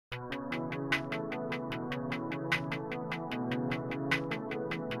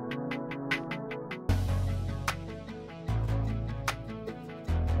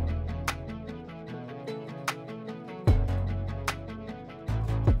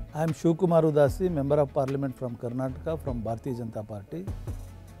I am Shivkumar Udasi, Member of Parliament from Karnataka from Bharatiya Janata Party.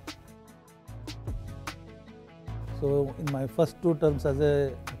 So in my first 2 terms as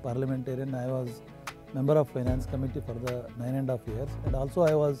a parliamentarian, I was Member of Finance Committee for the 9.5 years, and also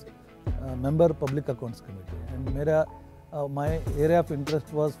I was Member Public Accounts Committee. And my area of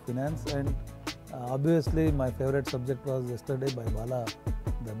interest was finance, and obviously my favorite subject was yesterday by Bala,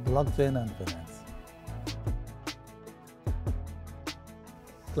 the blockchain and finance.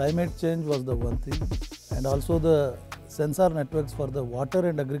 Climate change was the one thing, and also the sensor networks for the water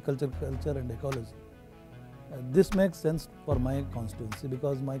and agriculture, culture and ecology. This makes sense for my constituency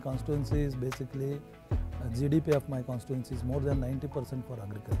because my constituency is basically GDP of my constituency is more than 90% for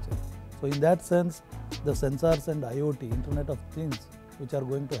agriculture. So in that sense, the sensors and IoT, Internet of Things, which are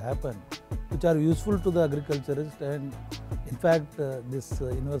going to happen, which are useful to the agriculturist, and in fact this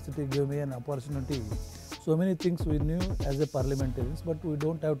university gave me an opportunity. So many things we knew as a parliamentarians, but we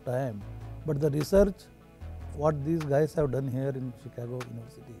don't have time. But the research, what these guys have done here in Chicago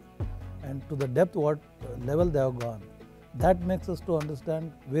University, and to the depth what level they have gone, that makes us to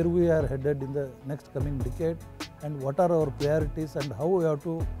understand where we are headed in the next coming decade, and what are our priorities and how we have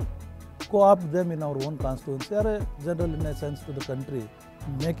to co-opt them in our own constituency or a general in a sense to the country,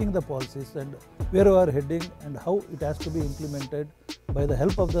 making the policies and where we are heading and how it has to be implemented by the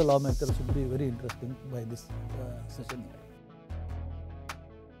help of the lawmakers should be very interesting by this session.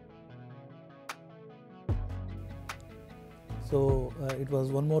 So it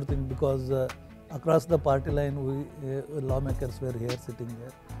was one more thing because across the party line we lawmakers were here sitting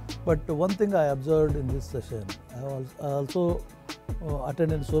there. But one thing I observed in this session, I also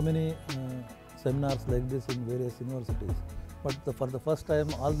attended so many seminars like this in various universities. But for the first time,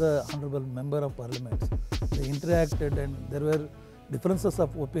 all the honorable member of parliaments, they interacted and there were differences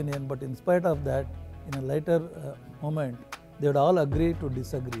of opinion. But in spite of that, in a later moment, they would all agree to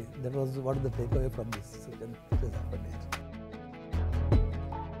disagree. That was what the takeaway from this session.